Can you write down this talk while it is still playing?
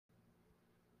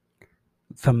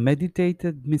The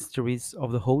meditated mysteries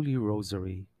of the Holy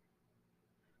Rosary.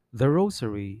 The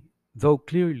Rosary, though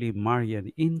clearly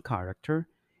Marian in character,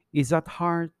 is at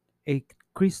heart a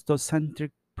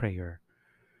Christocentric prayer.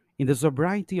 In the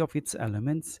sobriety of its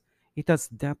elements, it has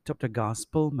depth of the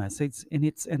gospel message in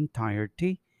its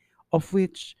entirety, of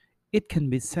which it can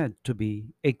be said to be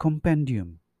a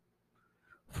compendium.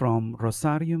 From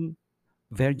Rosarium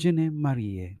Virgine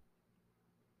Mariae.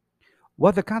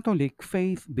 What the Catholic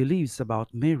faith believes about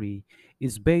Mary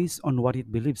is based on what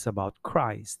it believes about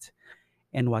Christ,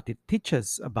 and what it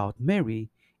teaches about Mary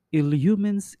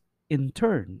illumines in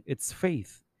turn its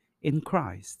faith in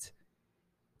Christ.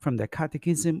 From the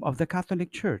Catechism of the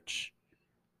Catholic Church,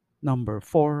 number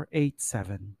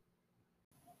 487.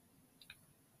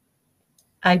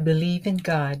 I believe in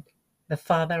God, the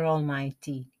Father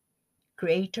Almighty,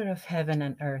 creator of heaven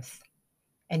and earth,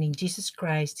 and in Jesus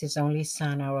Christ, his only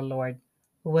Son, our Lord,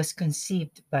 who was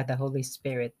conceived by the Holy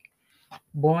Spirit,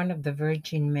 born of the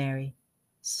Virgin Mary,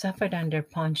 suffered under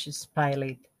Pontius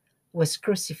Pilate, was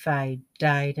crucified,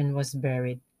 died, and was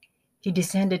buried. He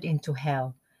descended into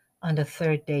hell. On the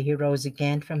third day, he rose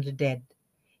again from the dead.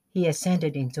 He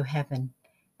ascended into heaven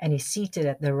and is seated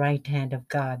at the right hand of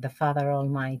God, the Father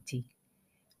Almighty.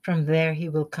 From there, he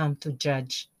will come to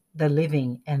judge the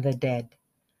living and the dead.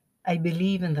 I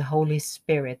believe in the Holy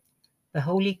Spirit, the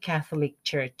Holy Catholic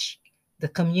Church, the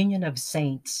communion of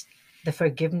saints, the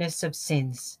forgiveness of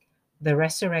sins, the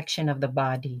resurrection of the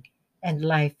body, and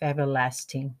life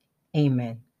everlasting.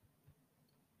 Amen.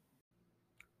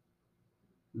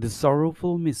 The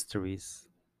Sorrowful Mysteries.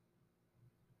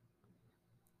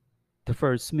 The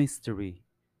first mystery,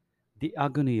 the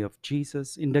agony of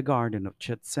Jesus in the Garden of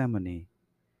Gethsemane.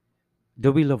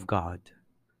 The will of God.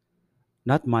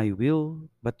 Not my will,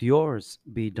 but yours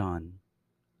be done.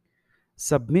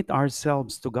 Submit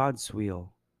ourselves to God's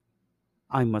will.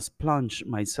 I must plunge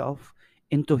myself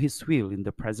into His will in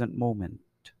the present moment.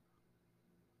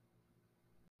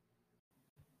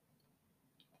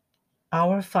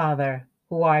 Our Father,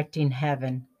 who art in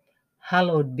heaven,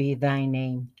 hallowed be thy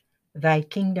name. Thy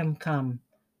kingdom come,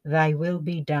 thy will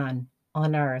be done,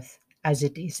 on earth as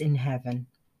it is in heaven.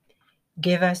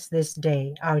 Give us this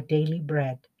day our daily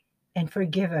bread, and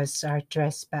forgive us our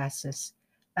trespasses,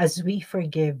 as we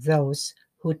forgive those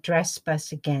who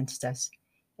trespass against us.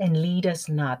 And lead us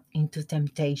not into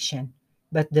temptation,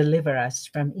 but deliver us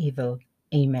from evil.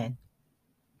 Amen.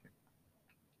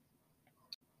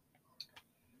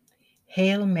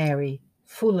 Hail Mary,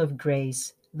 full of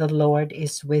grace, the Lord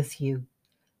is with you.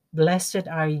 Blessed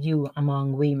are you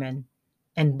among women,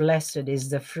 and blessed is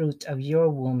the fruit of your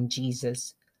womb,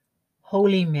 Jesus.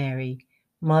 Holy Mary,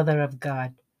 Mother of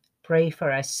God, pray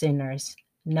for us sinners,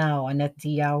 now and at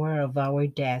the hour of our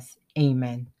death.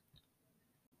 Amen.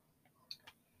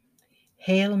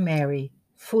 Hail Mary,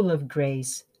 full of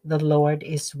grace, the Lord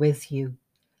is with you.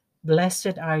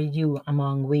 Blessed are you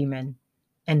among women,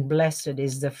 and blessed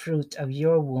is the fruit of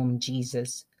your womb,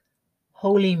 Jesus.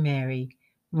 Holy Mary,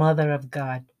 Mother of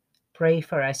God, pray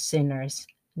for us sinners,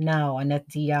 now and at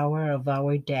the hour of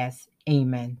our death.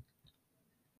 Amen.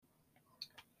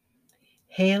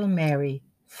 Hail Mary,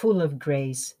 full of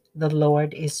grace, the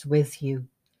Lord is with you.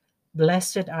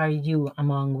 Blessed are you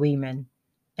among women,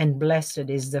 and blessed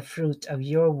is the fruit of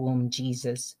your womb,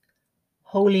 Jesus.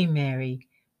 Holy Mary,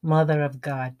 Mother of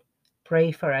God,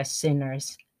 pray for us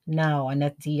sinners, now and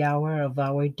at the hour of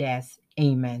our death.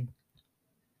 Amen.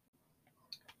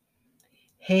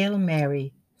 Hail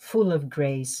Mary, full of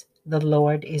grace, the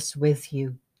Lord is with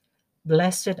you.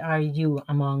 Blessed are you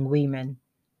among women,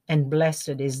 and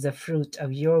blessed is the fruit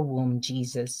of your womb,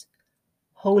 Jesus.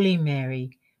 Holy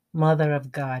Mary, Mother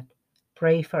of God,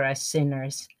 pray for us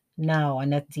sinners, now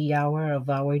and at the hour of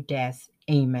our death.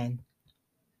 Amen.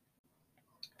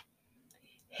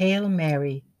 Hail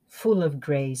Mary, full of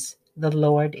grace, the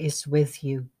Lord is with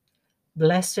you.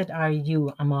 Blessed are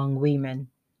you among women,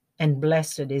 and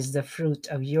blessed is the fruit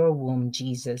of your womb,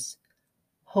 Jesus.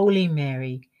 Holy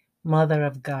Mary, Mother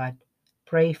of God,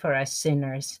 pray for us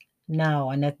sinners, now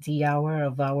and at the hour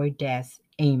of our death.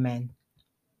 Amen.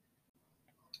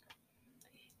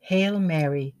 Hail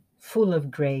Mary, full of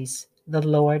grace, the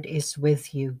Lord is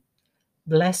with you.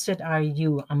 Blessed are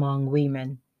you among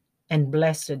women, and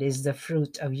blessed is the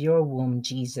fruit of your womb,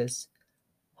 Jesus.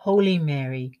 Holy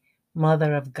Mary,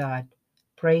 Mother of God,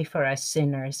 pray for us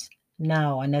sinners,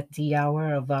 now and at the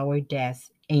hour of our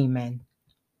death. Amen.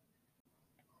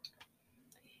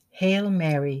 Hail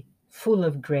Mary, full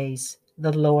of grace,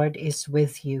 the Lord is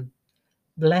with you.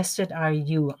 Blessed are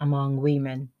you among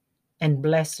women, and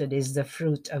blessed is the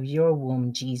fruit of your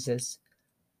womb, Jesus.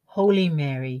 Holy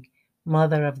Mary,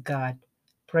 Mother of God,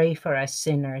 pray for us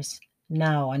sinners,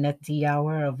 now and at the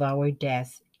hour of our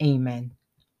death. Amen.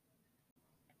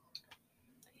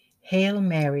 Hail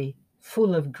Mary,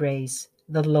 full of grace,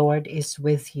 the Lord is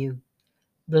with you.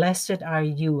 Blessed are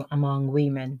you among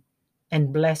women,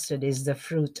 and blessed is the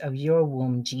fruit of your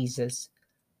womb, Jesus.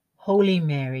 Holy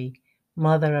Mary,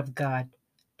 Mother of God,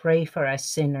 pray for us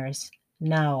sinners,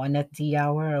 now and at the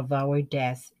hour of our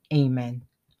death. Amen.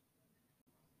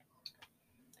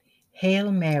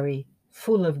 Hail Mary,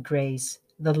 full of grace,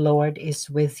 the Lord is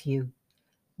with you.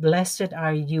 Blessed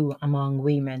are you among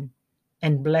women,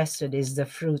 and blessed is the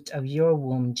fruit of your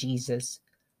womb, Jesus.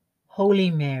 Holy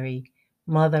Mary,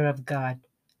 Mother of God,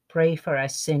 pray for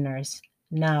us sinners,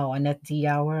 now and at the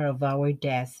hour of our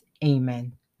death.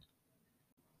 Amen.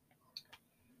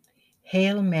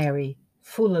 Hail Mary,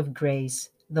 full of grace,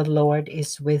 the Lord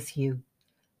is with you.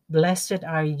 Blessed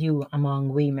are you among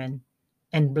women,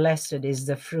 and blessed is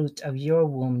the fruit of your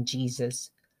womb,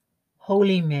 Jesus.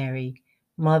 Holy Mary,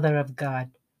 Mother of God,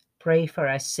 pray for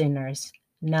us sinners,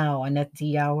 now and at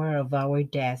the hour of our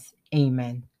death.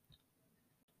 Amen.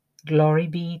 Glory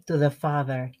be to the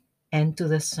Father, and to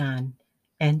the Son,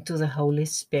 and to the Holy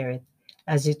Spirit,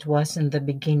 as it was in the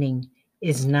beginning,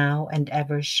 is now, and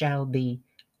ever shall be,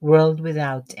 world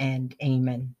without end.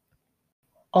 Amen.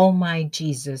 O my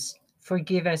Jesus,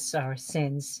 forgive us our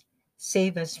sins,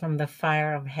 save us from the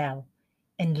fire of hell,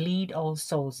 and lead all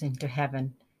souls into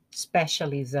heaven,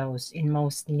 especially those in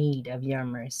most need of your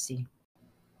mercy.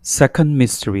 Second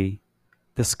mystery,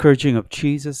 the scourging of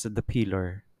Jesus at the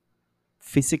pillar.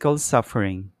 Physical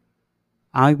suffering.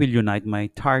 I will unite my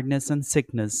tiredness and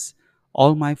sickness,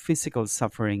 all my physical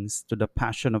sufferings, to the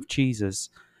passion of Jesus,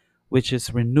 which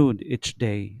is renewed each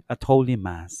day at Holy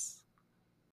Mass.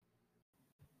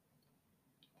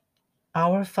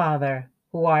 Our Father,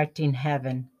 who art in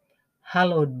heaven,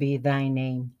 hallowed be thy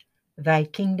name. Thy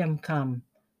kingdom come,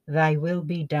 thy will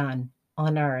be done,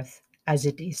 on earth as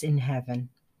it is in heaven.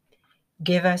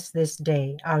 Give us this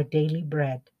day our daily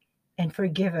bread, and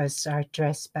forgive us our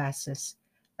trespasses,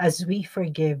 as we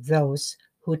forgive those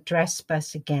who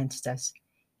trespass against us.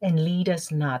 And lead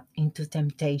us not into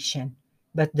temptation,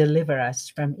 but deliver us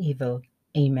from evil.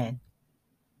 Amen.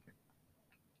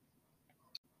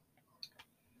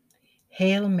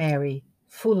 Hail Mary,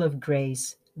 full of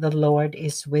grace, the Lord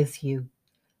is with you.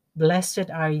 Blessed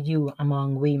are you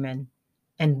among women,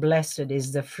 and blessed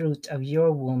is the fruit of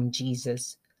your womb,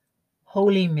 Jesus.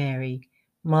 Holy Mary,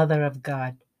 Mother of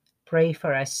God, pray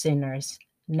for us sinners,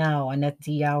 now and at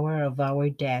the hour of our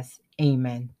death.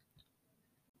 Amen.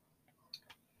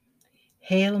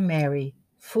 Hail Mary,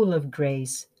 full of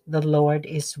grace, the Lord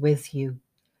is with you.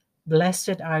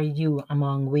 Blessed are you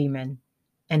among women,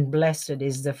 and blessed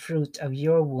is the fruit of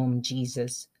your womb,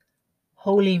 Jesus.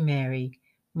 Holy Mary,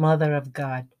 Mother of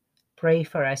God, pray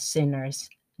for us sinners,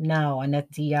 now and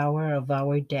at the hour of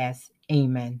our death.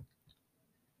 Amen.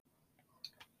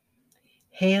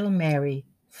 Hail Mary,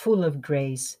 full of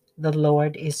grace, the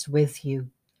Lord is with you.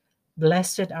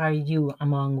 Blessed are you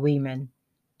among women,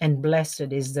 and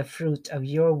blessed is the fruit of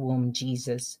your womb,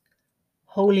 Jesus.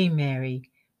 Holy Mary,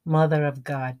 Mother of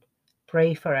God,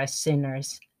 pray for us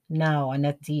sinners, now and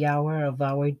at the hour of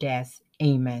our death.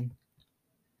 Amen.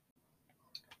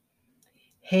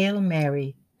 Hail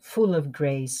Mary, full of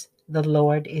grace, the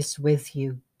Lord is with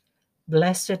you.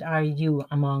 Blessed are you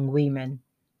among women,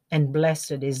 and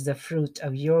blessed is the fruit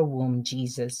of your womb,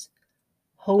 Jesus.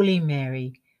 Holy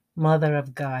Mary, Mother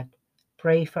of God,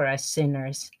 pray for us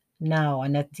sinners, now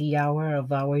and at the hour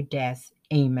of our death.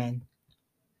 Amen.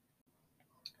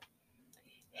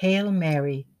 Hail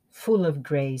Mary, full of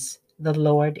grace, the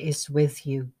Lord is with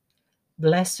you.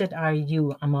 Blessed are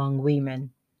you among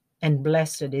women, and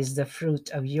blessed is the fruit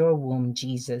of your womb,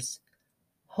 Jesus.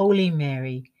 Holy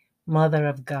Mary, Mother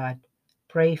of God,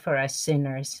 pray for us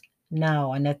sinners,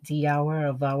 now and at the hour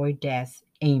of our death.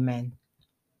 Amen.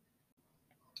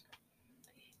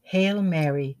 Hail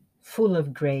Mary, full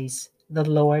of grace, the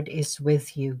Lord is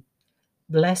with you.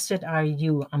 Blessed are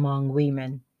you among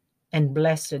women, and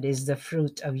blessed is the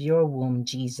fruit of your womb,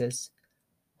 Jesus.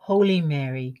 Holy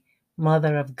Mary,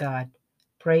 Mother of God,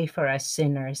 pray for us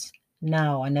sinners,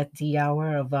 now and at the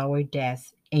hour of our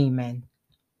death. Amen.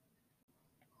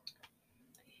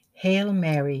 Hail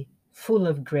Mary, full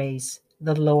of grace,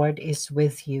 the Lord is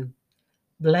with you.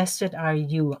 Blessed are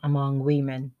you among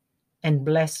women, and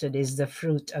blessed is the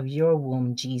fruit of your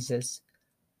womb, Jesus.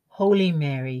 Holy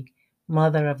Mary,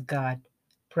 Mother of God,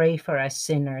 pray for us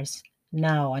sinners,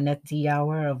 now and at the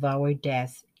hour of our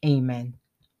death. Amen.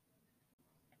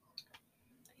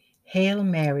 Hail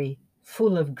Mary,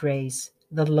 full of grace,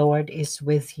 the Lord is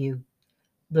with you.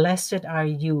 Blessed are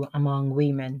you among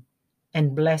women,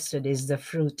 and blessed is the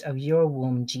fruit of your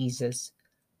womb, Jesus.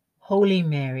 Holy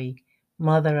Mary,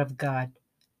 Mother of God,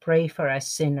 pray for us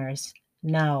sinners,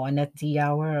 now and at the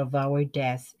hour of our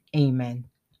death. Amen.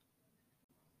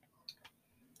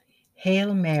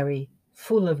 Hail Mary,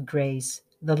 full of grace,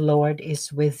 the Lord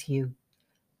is with you.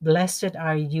 Blessed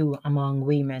are you among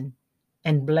women,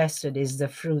 and blessed is the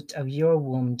fruit of your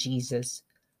womb, Jesus.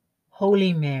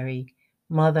 Holy Mary,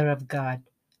 Mother of God,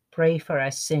 pray for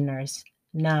us sinners,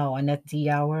 now and at the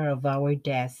hour of our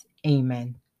death.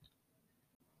 Amen.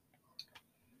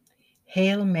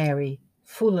 Hail Mary,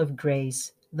 full of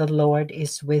grace, the Lord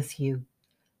is with you.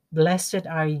 Blessed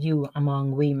are you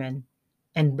among women,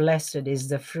 and blessed is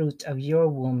the fruit of your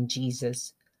womb,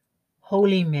 Jesus.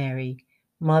 Holy Mary,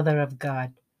 Mother of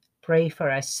God, pray for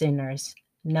us sinners,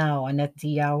 now and at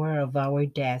the hour of our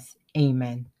death.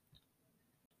 Amen.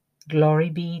 Glory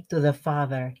be to the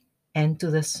Father, and to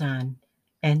the Son,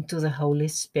 and to the Holy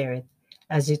Spirit,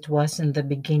 as it was in the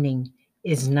beginning,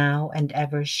 is now, and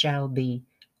ever shall be,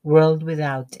 world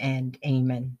without end.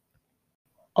 Amen.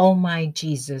 O my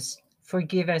Jesus,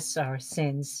 forgive us our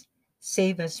sins,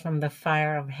 save us from the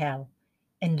fire of hell,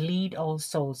 and lead all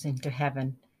souls into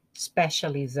heaven,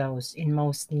 especially those in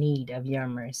most need of your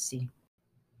mercy.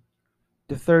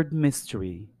 The third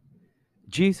mystery,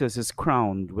 Jesus is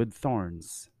crowned with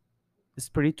thorns.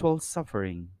 Spiritual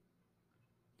suffering.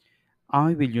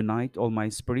 I will unite all my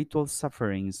spiritual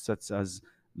sufferings, such as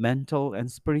mental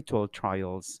and spiritual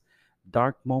trials,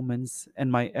 dark moments,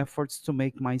 and my efforts to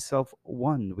make myself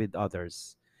one with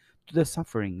others, to the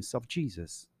sufferings of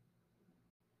Jesus.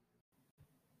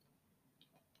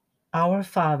 Our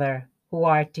Father, who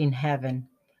art in heaven,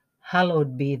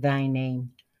 hallowed be thy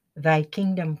name. Thy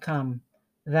kingdom come,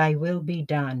 thy will be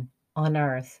done, on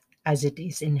earth as it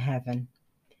is in heaven.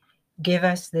 Give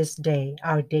us this day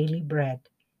our daily bread,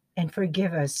 and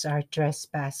forgive us our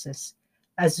trespasses,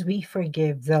 as we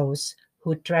forgive those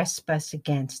who trespass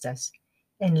against us.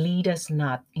 And lead us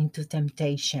not into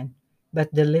temptation,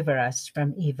 but deliver us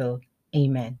from evil.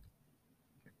 Amen.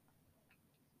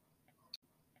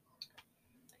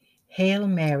 Hail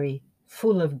Mary,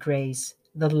 full of grace,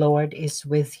 the Lord is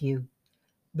with you.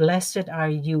 Blessed are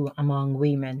you among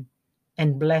women,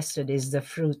 and blessed is the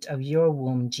fruit of your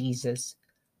womb, Jesus.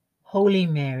 Holy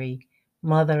Mary,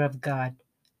 Mother of God,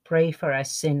 pray for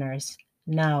us sinners,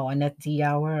 now and at the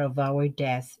hour of our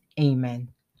death. Amen.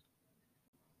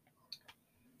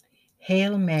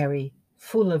 Hail Mary,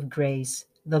 full of grace,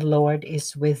 the Lord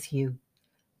is with you.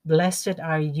 Blessed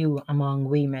are you among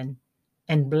women,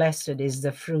 and blessed is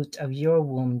the fruit of your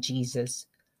womb, Jesus.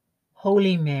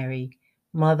 Holy Mary,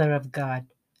 Mother of God,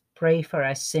 pray for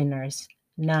us sinners,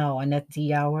 now and at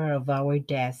the hour of our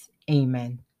death.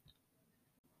 Amen.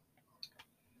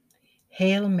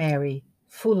 Hail Mary,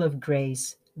 full of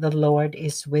grace, the Lord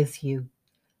is with you.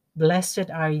 Blessed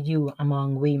are you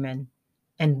among women,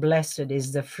 and blessed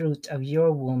is the fruit of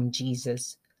your womb,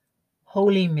 Jesus.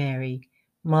 Holy Mary,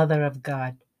 Mother of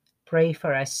God, pray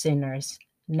for us sinners,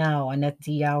 now and at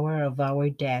the hour of our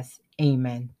death.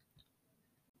 Amen.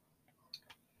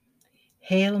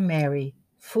 Hail Mary,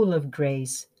 full of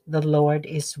grace, the Lord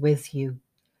is with you.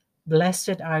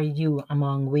 Blessed are you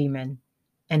among women,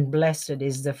 and blessed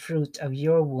is the fruit of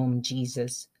your womb,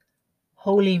 Jesus.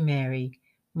 Holy Mary,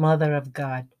 Mother of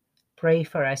God, pray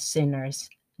for us sinners,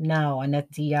 now and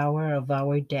at the hour of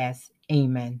our death.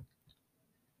 Amen.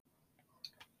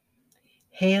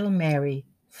 Hail Mary,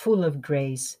 full of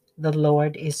grace, the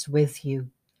Lord is with you.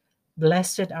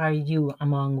 Blessed are you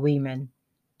among women,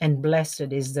 and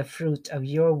blessed is the fruit of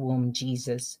your womb,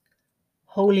 Jesus.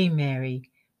 Holy Mary,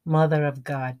 Mother of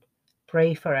God,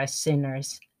 pray for us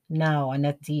sinners, now and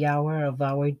at the hour of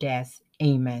our death.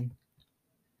 Amen.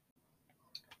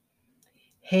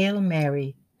 Hail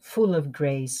Mary, full of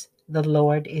grace, the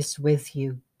Lord is with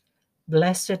you.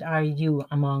 Blessed are you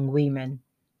among women,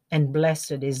 and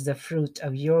blessed is the fruit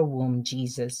of your womb,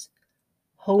 Jesus.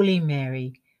 Holy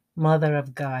Mary, Mother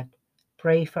of God,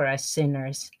 pray for us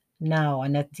sinners, now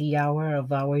and at the hour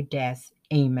of our death.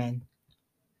 Amen.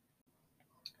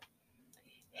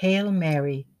 Hail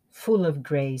Mary, full of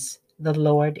grace, the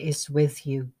Lord is with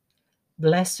you.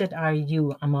 Blessed are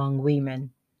you among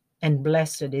women, and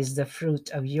blessed is the fruit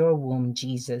of your womb,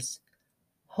 Jesus.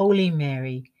 Holy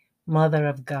Mary, Mother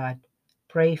of God,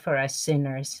 pray for us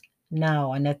sinners,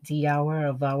 now and at the hour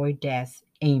of our death.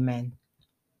 Amen.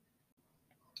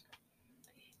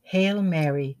 Hail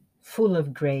Mary, full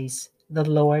of grace, the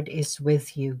Lord is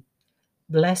with you.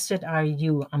 Blessed are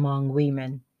you among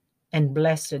women, and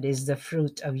blessed is the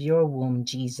fruit of your womb,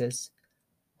 Jesus.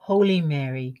 Holy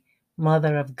Mary,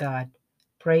 Mother of God,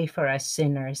 pray for us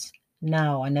sinners,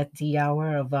 now and at the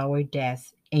hour of our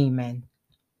death. Amen.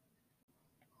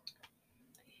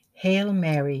 Hail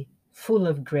Mary, full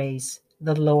of grace,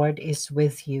 the Lord is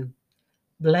with you.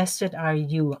 Blessed are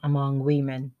you among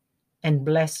women, and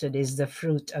blessed is the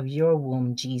fruit of your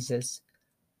womb, Jesus.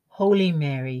 Holy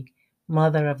Mary,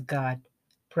 Mother of God,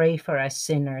 pray for us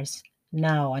sinners,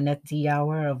 now and at the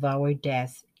hour of our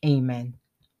death. Amen.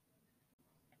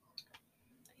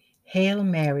 Hail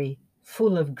Mary,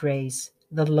 full of grace,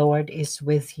 the Lord is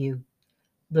with you.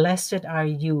 Blessed are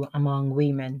you among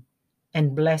women,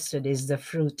 and blessed is the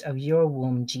fruit of your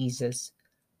womb, Jesus.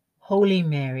 Holy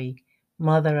Mary,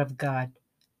 Mother of God,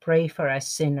 pray for us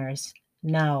sinners,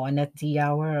 now and at the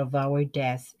hour of our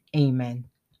death. Amen.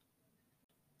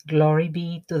 Glory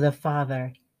be to the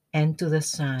Father, and to the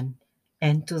Son,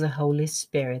 and to the Holy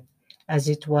Spirit, as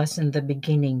it was in the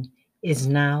beginning, is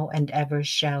now, and ever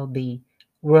shall be,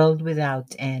 world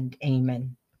without end.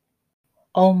 Amen.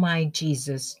 O my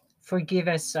Jesus, forgive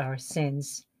us our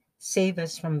sins, save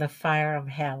us from the fire of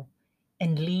hell,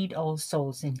 and lead all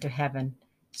souls into heaven,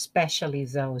 especially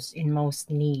those in most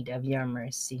need of your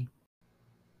mercy.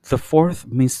 The fourth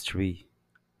mystery,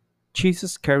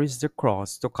 Jesus carries the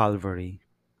cross to Calvary.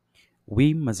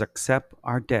 We must accept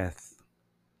our death.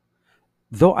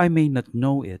 Though I may not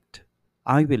know it,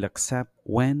 I will accept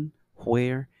when,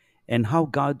 where, and how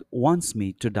God wants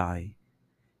me to die.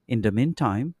 In the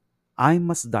meantime, I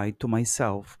must die to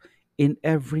myself in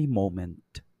every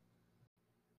moment.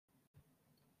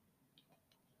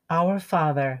 Our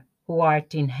Father, who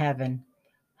art in heaven,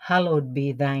 hallowed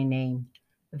be thy name.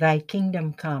 Thy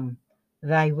kingdom come,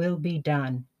 thy will be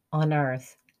done, on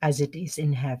earth as it is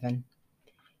in heaven.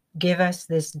 Give us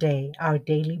this day our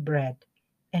daily bread,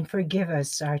 and forgive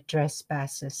us our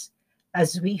trespasses,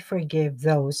 as we forgive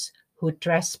those who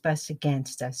trespass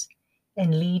against us.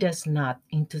 And lead us not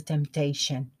into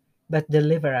temptation, but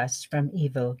deliver us from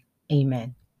evil.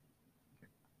 Amen.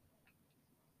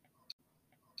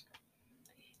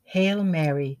 Hail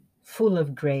Mary, full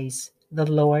of grace, the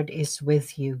Lord is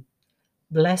with you.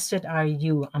 Blessed are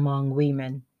you among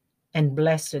women, and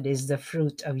blessed is the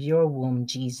fruit of your womb,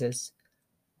 Jesus.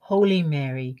 Holy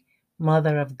Mary,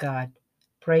 Mother of God,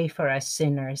 pray for us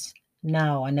sinners,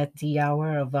 now and at the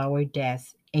hour of our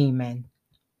death. Amen.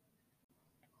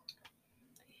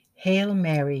 Hail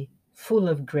Mary, full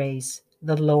of grace,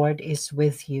 the Lord is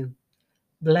with you.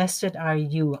 Blessed are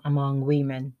you among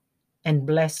women, and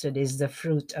blessed is the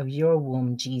fruit of your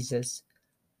womb, Jesus.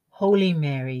 Holy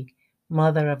Mary,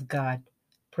 Mother of God,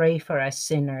 pray for us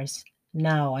sinners,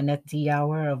 now and at the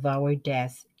hour of our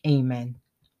death. Amen.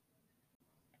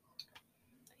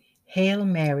 Hail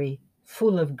Mary,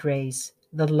 full of grace,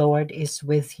 the Lord is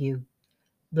with you.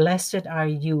 Blessed are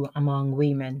you among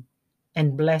women,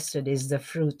 and blessed is the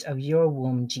fruit of your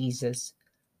womb, Jesus.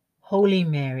 Holy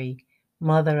Mary,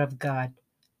 Mother of God,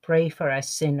 pray for us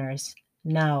sinners,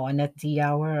 now and at the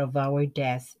hour of our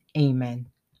death. Amen.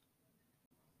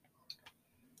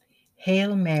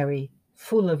 Hail Mary,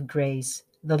 full of grace,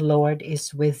 the Lord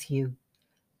is with you.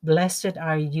 Blessed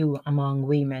are you among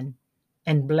women,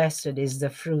 and blessed is the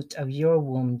fruit of your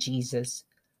womb, Jesus.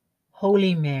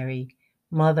 Holy Mary,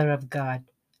 Mother of God,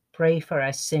 pray for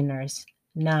us sinners,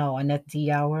 now and at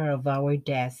the hour of our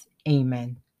death.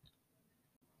 Amen.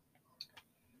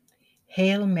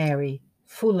 Hail Mary,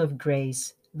 full of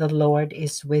grace, the Lord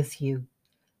is with you.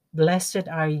 Blessed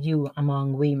are you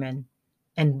among women,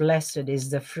 and blessed is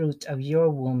the fruit of your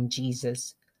womb,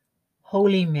 Jesus.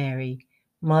 Holy Mary,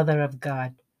 Mother of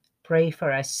God, pray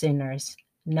for us sinners,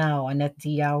 now and at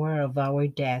the hour of our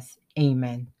death.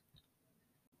 Amen.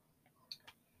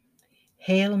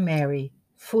 Hail Mary,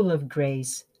 full of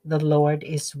grace, the Lord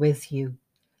is with you.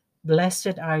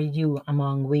 Blessed are you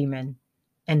among women,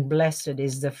 and blessed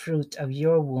is the fruit of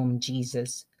your womb,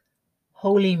 Jesus.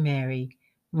 Holy Mary,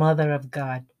 Mother of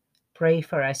God, pray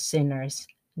for us sinners,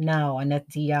 now and at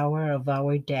the hour of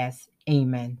our death.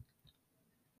 Amen.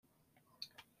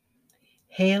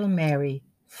 Hail Mary,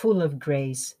 full of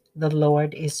grace, the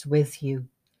Lord is with you.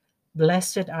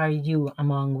 Blessed are you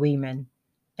among women,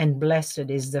 and blessed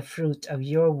is the fruit of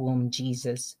your womb,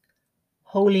 Jesus.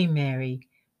 Holy Mary,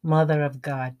 Mother of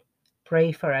God,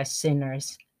 pray for us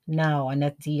sinners, now and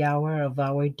at the hour of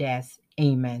our death.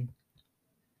 Amen.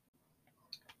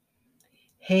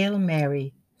 Hail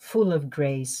Mary, full of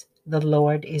grace, the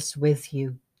Lord is with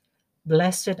you.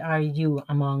 Blessed are you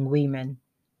among women,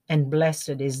 and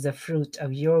blessed is the fruit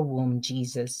of your womb,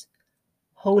 Jesus.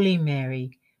 Holy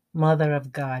Mary, Mother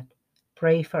of God,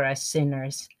 pray for us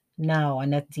sinners, now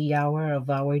and at the hour of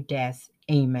our death.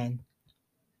 Amen.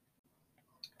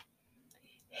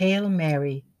 Hail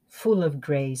Mary, full of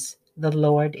grace, the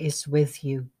Lord is with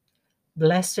you.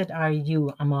 Blessed are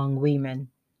you among women,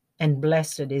 and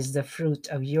blessed is the fruit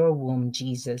of your womb,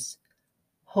 Jesus.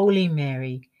 Holy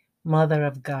Mary, Mother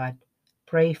of God,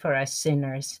 pray for us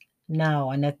sinners, now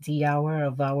and at the hour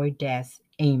of our death.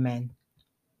 Amen.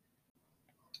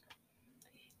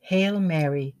 Hail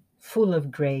Mary, full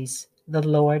of grace, the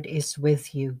Lord is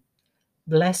with you.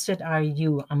 Blessed are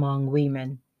you among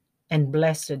women, and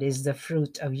blessed is the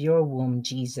fruit of your womb,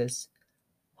 Jesus.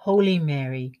 Holy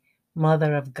Mary,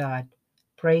 Mother of God,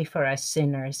 pray for us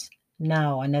sinners,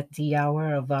 now and at the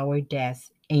hour of our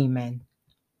death. Amen.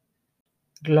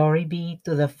 Glory be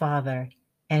to the Father,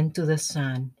 and to the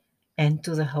Son, and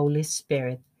to the Holy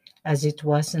Spirit, as it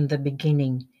was in the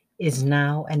beginning, is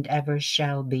now, and ever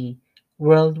shall be,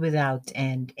 world without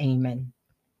end. Amen.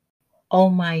 O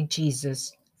my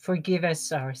Jesus, forgive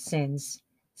us our sins,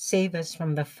 save us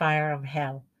from the fire of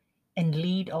hell, and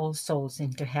lead all souls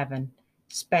into heaven,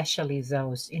 especially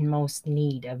those in most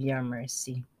need of your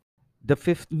mercy. The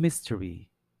fifth mystery,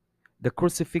 the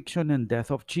crucifixion and death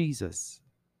of Jesus.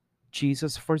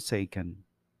 Jesus forsaken.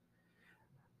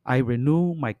 I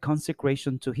renew my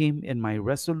consecration to him and my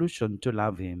resolution to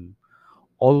love him,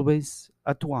 always,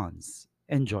 at once,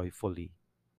 and joyfully.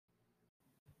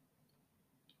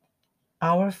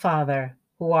 Our Father,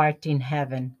 who art in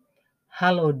heaven,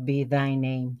 hallowed be thy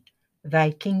name. Thy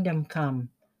kingdom come,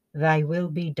 thy will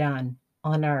be done,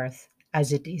 on earth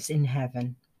as it is in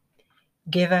heaven.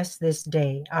 Give us this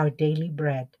day our daily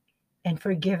bread, and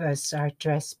forgive us our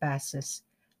trespasses,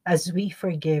 as we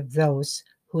forgive those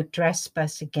who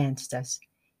trespass against us.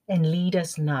 And lead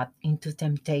us not into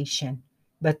temptation,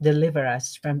 but deliver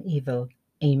us from evil.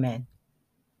 Amen.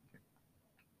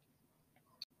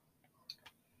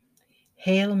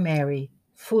 Hail Mary,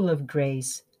 full of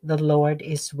grace, the Lord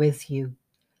is with you.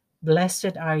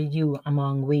 Blessed are you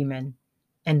among women,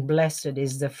 and blessed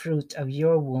is the fruit of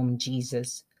your womb,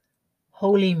 Jesus.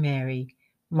 Holy Mary,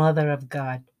 Mother of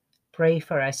God, pray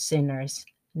for us sinners,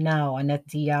 now and at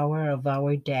the hour of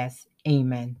our death.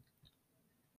 Amen.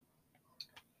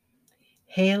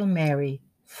 Hail Mary,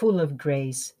 full of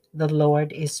grace, the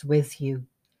Lord is with you.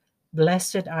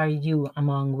 Blessed are you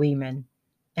among women,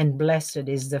 and blessed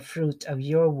is the fruit of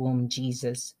your womb,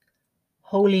 Jesus.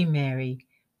 Holy Mary,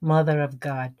 Mother of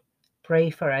God, pray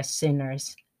for us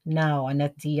sinners, now and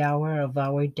at the hour of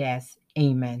our death.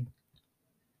 Amen.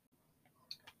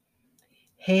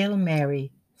 Hail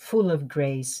Mary, full of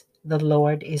grace, the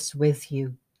Lord is with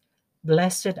you.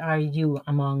 Blessed are you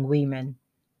among women,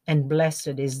 and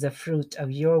blessed is the fruit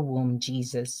of your womb,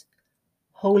 Jesus.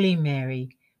 Holy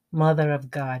Mary, Mother of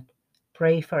God,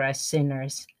 pray for us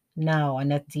sinners, now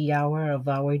and at the hour of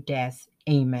our death.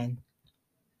 Amen.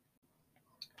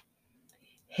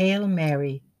 Hail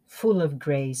Mary, full of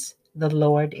grace, the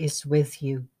Lord is with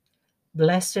you.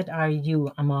 Blessed are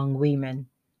you among women,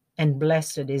 and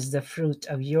blessed is the fruit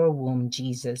of your womb,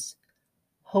 Jesus.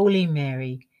 Holy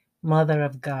Mary, Mother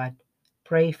of God,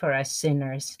 pray for us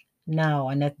sinners, now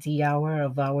and at the hour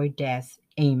of our death.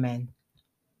 Amen.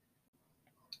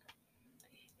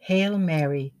 Hail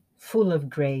Mary, full of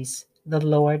grace, the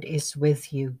Lord is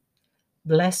with you.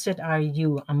 Blessed are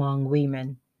you among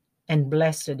women, and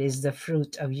blessed is the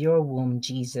fruit of your womb,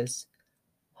 Jesus.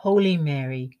 Holy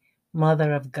Mary,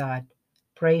 Mother of God,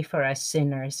 pray for us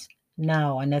sinners,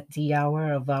 now and at the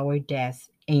hour of our death.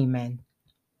 Amen.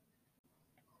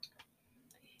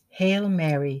 Hail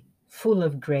Mary, full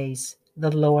of grace,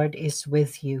 the Lord is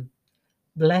with you.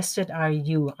 Blessed are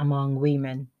you among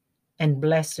women, and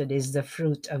blessed is the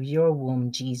fruit of your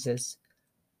womb, Jesus.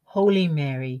 Holy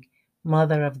Mary,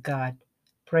 Mother of God,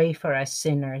 pray for us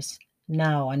sinners,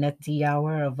 now and at the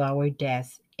hour of our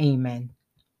death. Amen.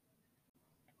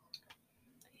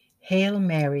 Hail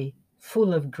Mary,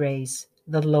 full of grace,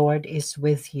 the Lord is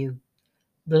with you.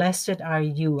 Blessed are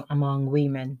you among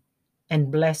women,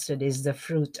 and blessed is the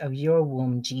fruit of your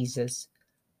womb, Jesus.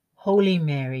 Holy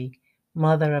Mary,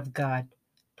 Mother of God,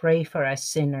 pray for us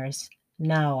sinners,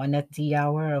 now and at the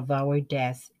hour of our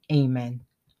death. Amen.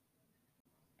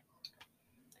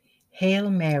 Hail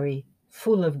Mary,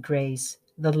 full of grace,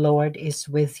 the Lord is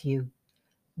with you.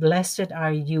 Blessed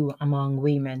are you among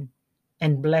women,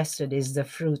 and blessed is the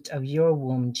fruit of your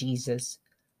womb, Jesus.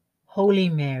 Holy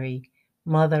Mary,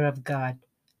 Mother of God,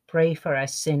 pray for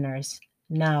us sinners,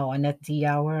 now and at the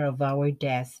hour of our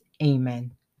death.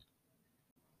 Amen.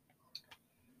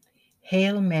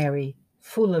 Hail Mary,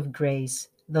 full of grace,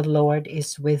 the Lord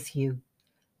is with you.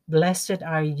 Blessed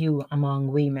are you among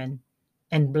women,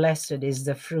 and blessed is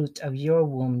the fruit of your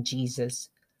womb, Jesus.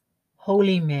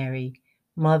 Holy Mary,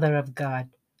 Mother of God,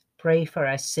 pray for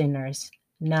us sinners,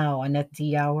 now and at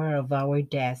the hour of our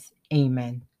death.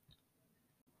 Amen.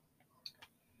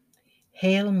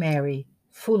 Hail Mary,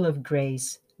 full of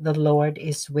grace, The Lord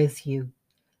is with you.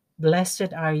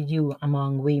 Blessed are you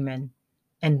among women,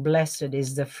 and blessed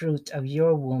is the fruit of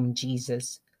your womb,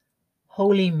 Jesus.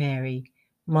 Holy Mary,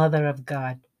 Mother of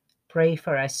God, pray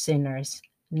for us sinners,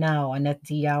 now and at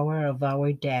the hour of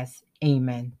our death.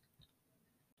 Amen.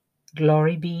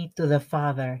 Glory be to the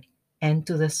Father, and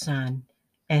to the Son,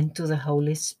 and to the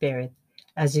Holy Spirit,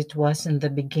 as it was in the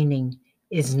beginning,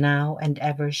 is now, and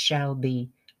ever shall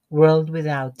be, world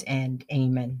without end.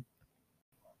 Amen.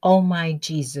 O my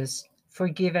Jesus,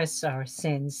 forgive us our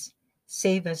sins,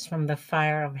 save us from the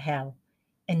fire of hell,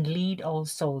 and lead all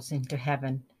souls into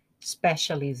heaven,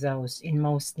 especially those in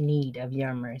most need of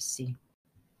your mercy.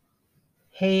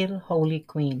 Hail, Holy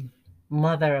Queen,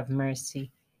 Mother of Mercy.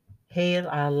 Hail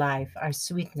our life, our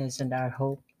sweetness, and our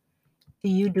hope. To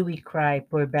you do we cry,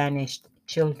 poor banished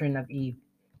children of Eve.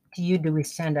 To you do we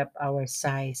send up our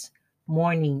sighs,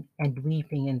 mourning and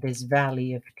weeping in this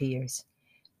valley of tears.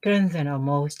 Turn then, O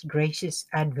most gracious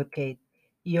Advocate,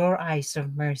 your eyes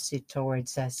of mercy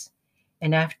towards us,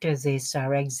 and after this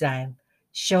our exile,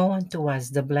 show unto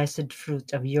us the blessed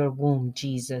fruit of your womb,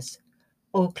 Jesus.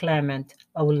 O clement,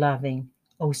 O loving,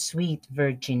 O sweet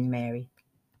Virgin Mary.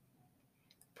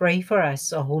 Pray for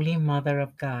us, O Holy Mother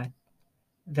of God,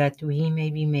 that we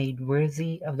may be made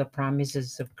worthy of the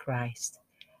promises of Christ.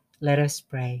 Let us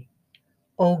pray.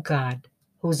 O God,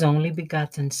 whose only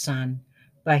begotten Son,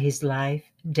 by his life,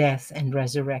 death, and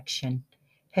resurrection,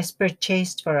 has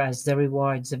purchased for us the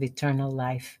rewards of eternal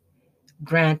life,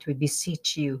 grant, we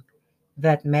beseech you,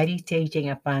 that meditating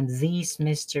upon these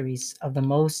mysteries of the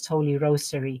most holy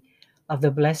Rosary of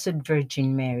the Blessed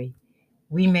Virgin Mary,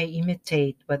 we may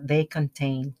imitate what they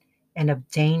contain and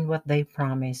obtain what they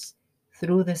promise,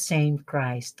 through the same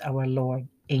Christ our Lord.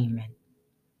 Amen.